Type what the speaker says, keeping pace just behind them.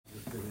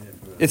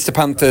It's the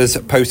Panthers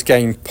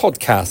post-game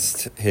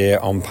podcast here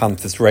on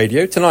Panthers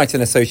Radio. Tonight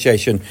in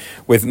association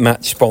with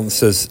match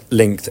sponsors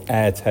Linked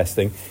Air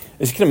Testing.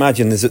 As you can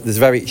imagine, there's a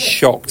very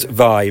shocked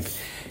vibe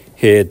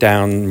here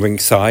down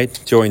ringside,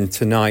 joined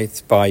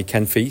tonight by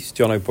Ken Feast,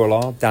 John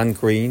O'Bullard, Dan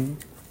Green,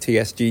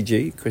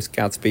 TSGG. Chris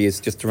Gadsby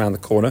is just around the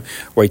corner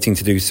waiting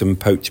to do some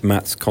poach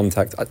Matt's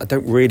contact. I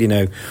don't really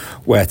know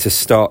where to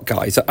start,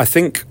 guys. I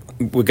think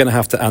we're going to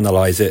have to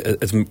analyse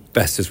it as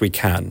best as we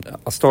can.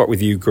 I'll start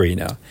with you,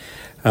 Greener.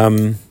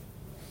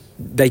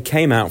 They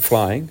came out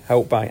flying,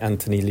 helped by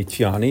Anthony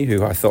Luciani,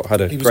 who I thought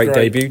had a great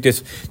debut.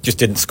 Just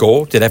didn't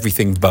score, did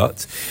everything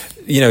but.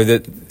 You know,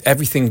 that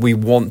everything we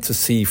want to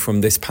see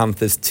from this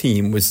Panthers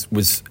team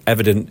was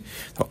evident.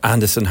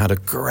 Anderson had a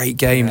great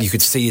game. Yes. You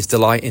could see his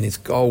delight in his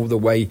goal,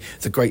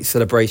 the great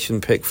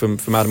celebration pick from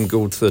Adam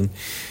Gouldson.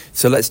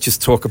 So let's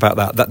just talk about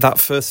that. That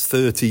first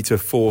 30 to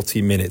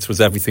 40 minutes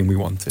was everything we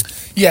wanted.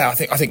 Yeah, I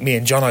think me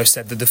and Jono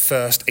said that the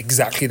first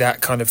exactly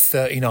that kind of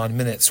 39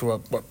 minutes were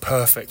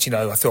perfect. You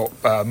know, I thought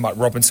Mike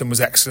Robinson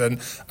was excellent.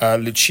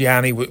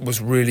 Luciani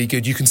was really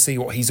good. You can see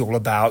what he's all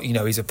about. You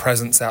know, he's a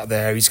presence out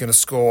there. He's going to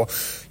score.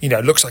 You know,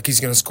 looks like he's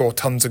going to score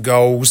tons of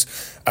goals.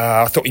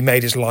 I thought he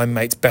made his line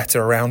mates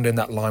better around him.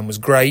 That line was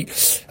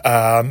great.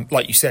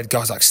 Like you said,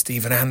 guys like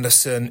Steven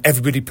Anderson,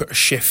 everybody put a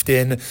shift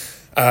in.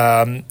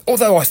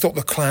 Although I thought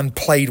the Clan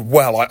played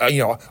well, I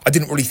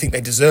didn't really think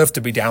they deserved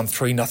to be down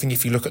 3-0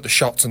 if you look at the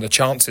shots and the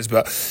chances.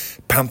 But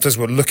Panthers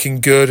were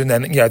looking good, and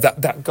then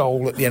that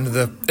goal at the end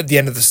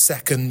of the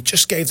second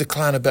just gave the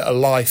Clan a bit of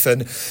life.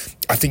 And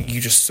I think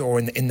you just saw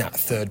in that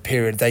third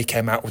period they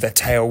came out with their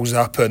tails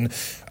up, and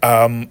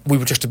we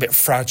were just a bit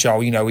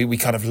fragile. You know, we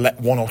kind of let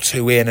one or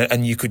two in,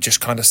 and you could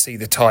just kind of see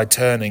the tide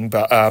turning.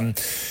 But on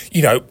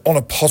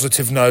a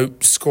positive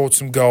note, scored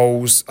some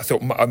goals. I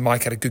thought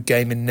Mike had a good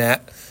game in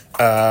net.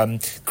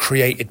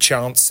 Created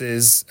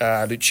chances.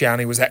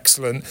 Luciani was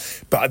excellent,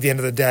 but at the end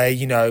of the day,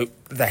 you know,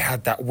 they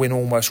had that win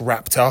almost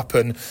wrapped up,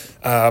 and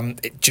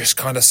it just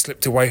kind of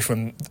slipped away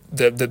from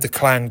the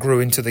Clan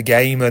grew into the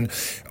game, and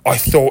I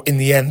thought in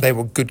the end they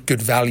were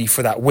good value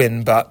for that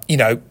win. But you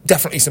know,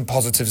 definitely some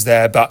positives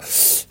there. But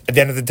at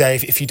the end of the day,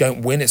 if you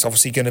don't win, it's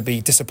obviously going to be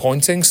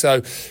disappointing.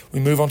 So we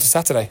move on to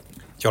Saturday.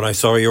 John, I'm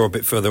sorry you're a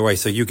bit further away,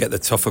 so you get the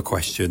tougher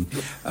question.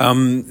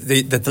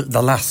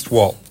 The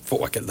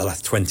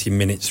last 20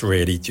 minutes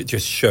really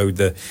just showed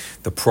the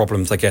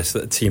problems, I guess, that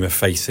the team are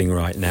facing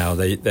right now.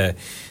 They're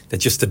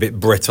just a bit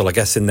brittle, I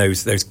guess, in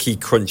those key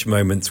crunch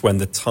moments when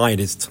the tide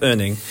is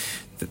turning.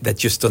 They're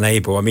just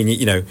unable. I mean,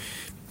 you know,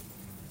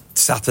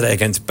 Saturday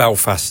against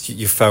Belfast,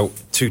 you felt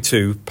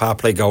 2-2, power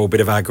play goal,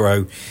 bit of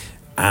aggro,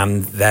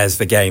 and there's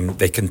the game.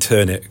 They can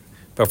turn it.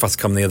 Belfast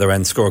come the other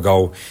end, score a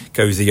goal,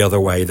 goes the other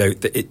way. They're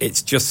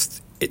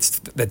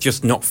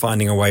just not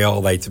finding a way,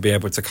 are they, to be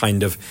able to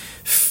kind of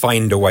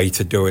find a way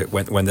to do it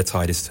when the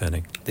tide is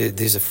turning?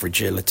 There's a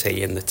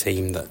fragility in the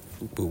team that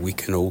we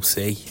can all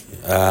see,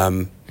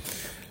 and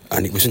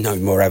it was no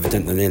more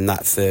evident than in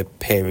that third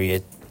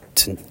period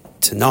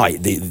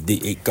tonight.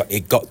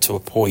 It got to a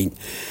point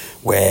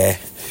where,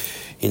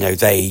 you know,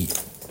 they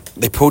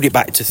pulled it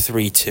back to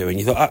 3-2, and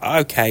you thought,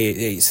 okay,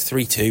 it's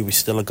 3-2, we're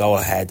still a goal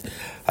ahead.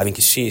 I think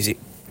as soon as it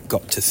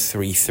got to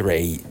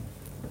 3-3,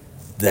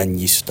 then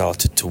you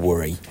started to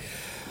worry.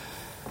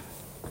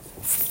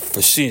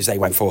 As soon as they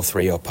went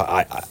 4-3 up,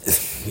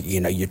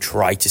 you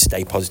tried to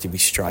stay positive. We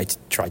tried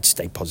to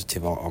stay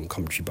positive on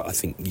commentary, but I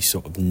think you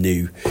sort of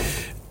knew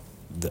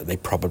that they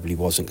probably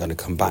wasn't going to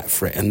come back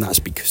for it, and that's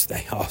because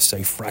they are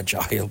so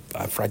fragile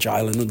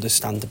and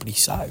understandably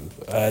so.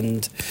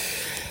 And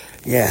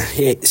yeah,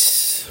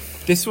 this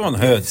one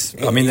hurts.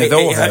 I mean, they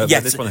all hurt,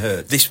 but this one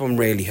hurts. This one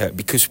really hurt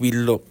because we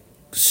looked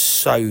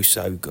so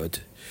good.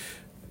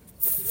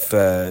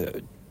 For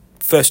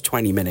first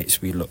 20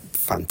 minutes, we looked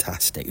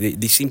fantastic.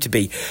 There seemed to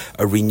be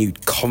a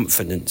renewed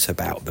confidence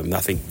about them.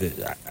 I think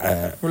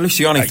that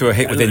Luciani threw a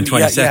hit within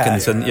 20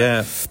 seconds, and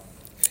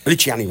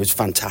Luciani was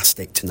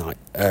fantastic tonight,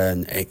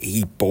 and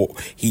he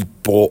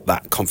brought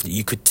that confidence.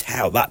 You could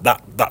tell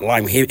that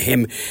line,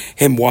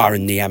 him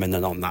wiring the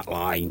Eminem on that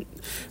line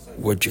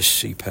were just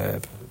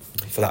superb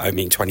for that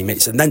opening 20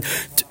 minutes. And then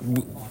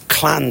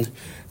Clan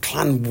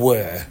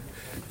were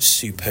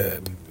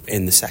superb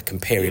in the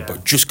second period,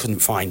 but just couldn't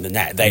find the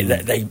net. They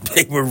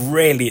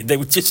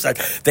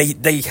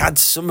had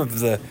some of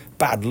the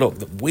bad luck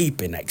that we've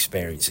been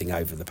experiencing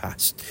over the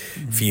past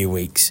few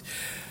weeks.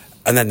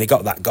 And then they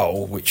got that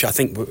goal, which I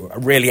think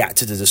really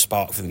acted as a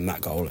spark for them,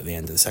 that goal at the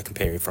end of the second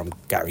period from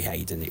Gary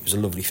Hayden. It was a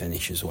lovely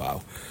finish as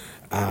well.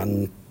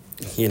 And,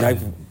 you know,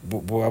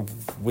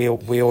 we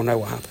all know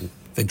what happened.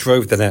 They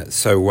drove the net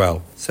so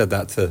well. Said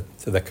that to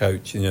to their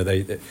coach. You know,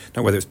 they don't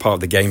know whether it's part of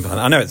the game plan.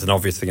 I know it's an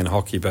obvious thing in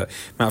hockey, but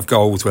amount of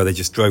goals where they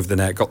just drove the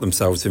net, got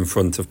themselves in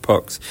front of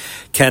pucks.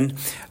 Ken,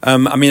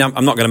 I mean,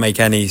 I'm not going to make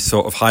any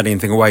sort of hide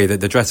anything away.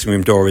 That the dressing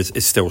room door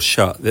is still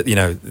shut. That, you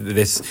know,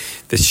 this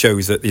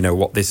shows that, you know,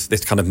 what this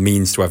kind of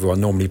means to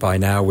everyone. Normally by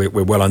now we're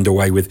well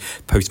underway with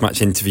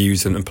post-match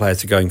interviews and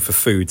players are going for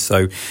food.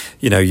 So,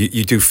 you know,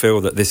 you do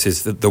feel that this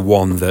is the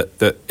one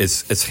that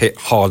is hit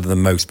harder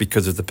than most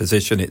because of the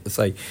position. It's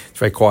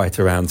very quiet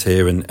around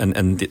here,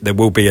 and there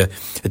will be a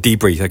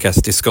debrief, I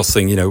guess,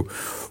 discussing, you know,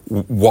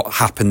 what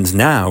happens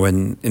now.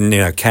 And you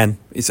know, Ken,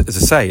 as I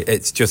say,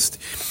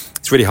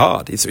 it's really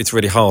hard. It's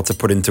really hard to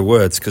put into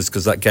words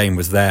because that game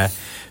was there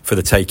for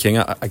the taking.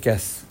 I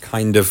guess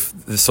kind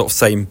of the sort of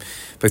same.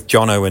 Both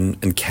Jono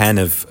and Ken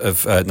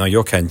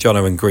you're Ken,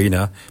 Jono and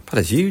Greener, but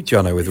it's you,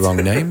 Jono, with wrong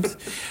names.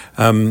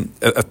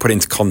 Have put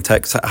into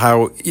context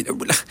how, you know,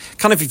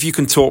 kind of, if you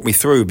can talk me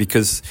through,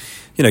 because,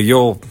 you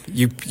know,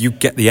 you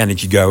get the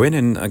energy going,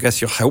 and I guess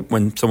you'll help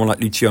when someone like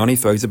Luciani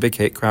throws a big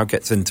hit, crowd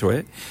gets into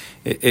it.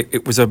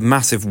 It was a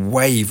massive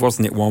wave,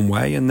 wasn't it, one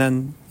way, and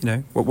then, you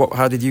know,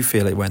 how did you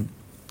feel it went?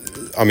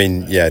 I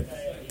mean, yeah,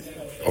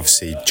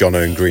 obviously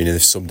Jono and Greener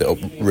have summed it up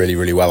really,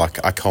 really well.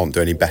 I can't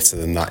do any better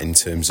than that in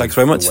terms Thanks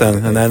very much,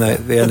 then. And then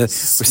at the end,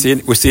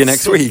 we'll see you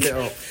next week.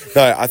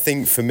 No, I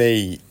think for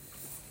me,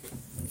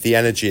 the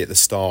energy at the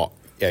start,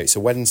 yeah, it's a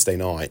Wednesday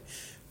night.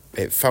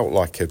 It felt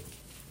like a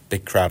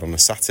big crowd on a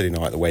Saturday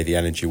night, the way the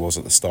energy was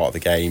at the start of the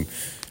game.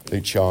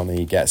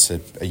 Luciani gets a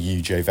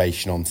huge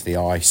ovation onto the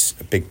ice,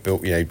 a big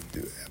build, you know,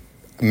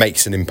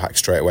 makes an impact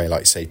straight away,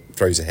 like say,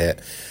 throws a hit.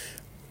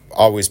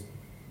 I was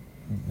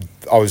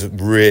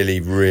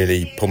really,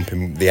 really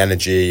pumping the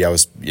energy. I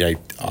was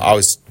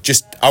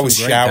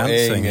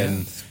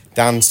shouting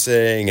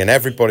dancing, and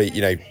everybody,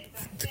 you know,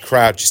 the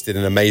crowd just did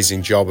an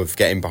amazing job of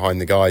getting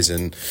behind the guys.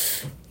 And,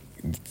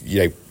 you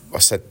know, I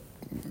was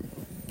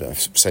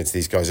saying to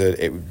these guys,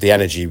 the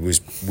energy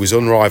was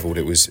unrivaled.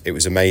 It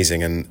was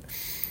amazing. And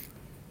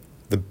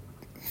the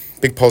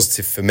big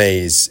positive for me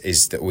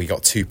is that we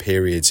got 2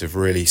 periods of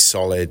really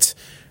solid,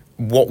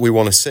 what we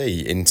want to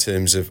see in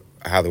terms of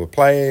how they were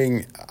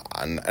playing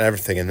and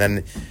everything. And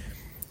then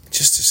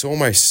it's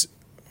almost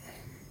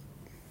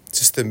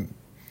the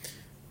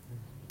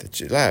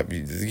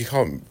you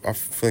can't, I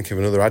think of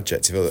another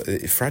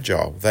adjective,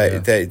 fragile.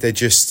 They're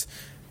just,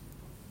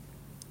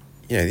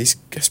 you know, these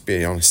guys,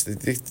 being honest,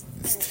 they're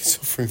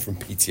suffering from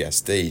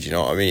PTSD. Do you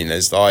know what I mean?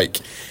 It's like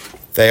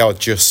they are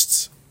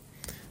just,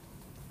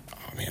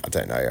 I mean, I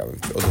don't know,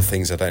 other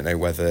things I don't know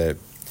whether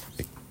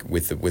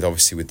with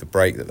obviously with the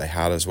break that they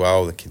had as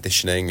well, the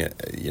conditioning,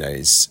 you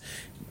know,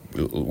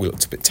 we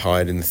looked a bit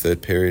tired in the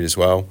third period as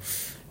well.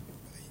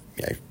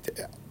 You know,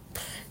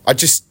 I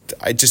just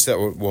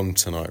that one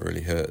tonight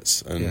really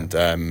hurts, and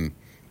I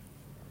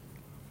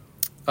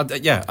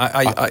don't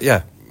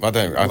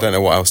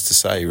know what else to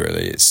say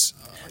really. It's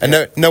and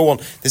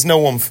there's no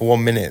one for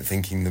 1 minute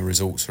thinking the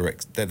results are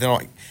they're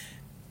not.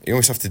 You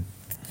always have to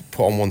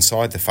put on one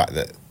side the fact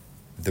that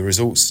the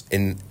results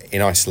in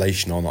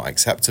isolation are not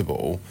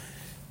acceptable,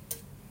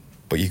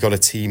 but you've got a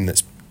team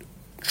that's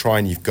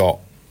trying.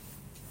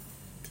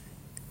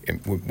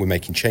 We're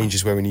making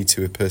changes where we need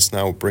to with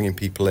personnel, we're bringing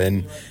people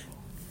in.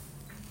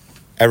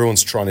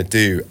 Everyone's trying to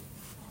do,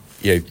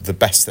 you know, the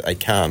best that they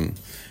can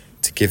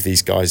to give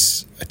these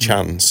guys a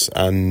chance,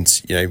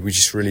 and you know, we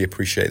just really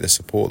appreciate the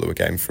support that we're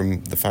getting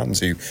from the fans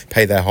who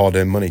pay their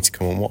hard-earned money to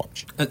come and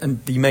watch.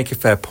 And you make a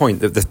fair point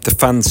that the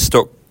fans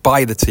stuck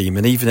by the team,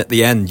 and even at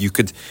the end you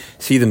could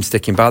see them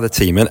sticking by the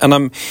team, and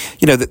I'm,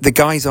 you know, the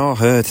guys are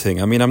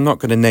hurting. I mean, I'm not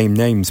going to name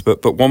names,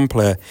 but one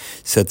player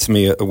said to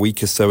me a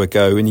week or so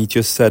ago, and he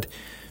just said,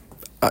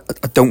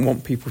 I don't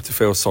want people to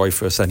feel sorry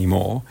for us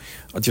anymore.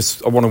 I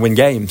want to win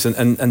games,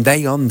 and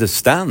they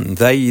understand.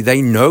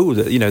 They know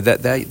that, you know,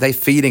 that they're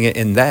feeling it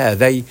in there.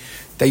 They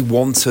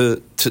want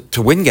to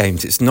win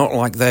games. It's not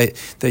like they're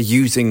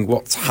using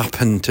what's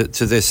happened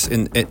to this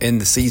in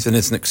the season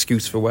as an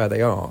excuse for where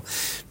they are.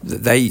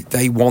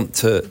 They want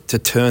to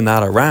turn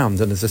that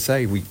around. And as I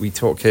say, we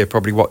talk here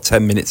probably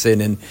 10 minutes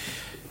in,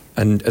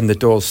 and the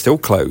door's still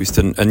closed.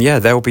 And yeah,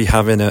 they'll be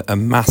having a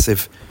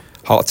massive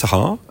heart to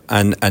heart,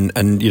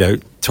 and you know,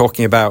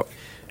 talking about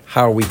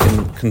how we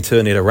can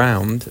turn it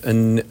around,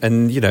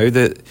 and you know,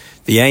 the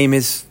aim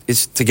is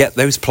to get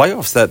those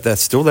playoffs. They're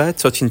still there,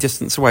 touching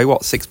distance away,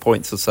 6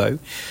 points or so,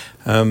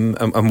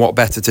 and what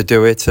better to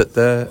do it at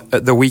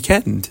the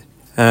weekend.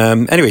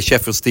 Anyway,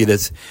 Sheffield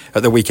Steelers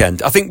at the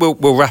weekend. I think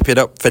we'll wrap it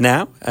up for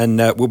now, and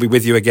we'll be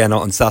with you again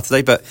on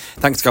Saturday. But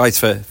thanks, guys,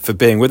 for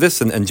being with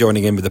us and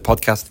joining in with the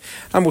podcast,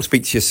 and we'll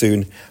speak to you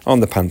soon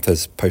on the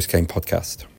Panthers post-game podcast.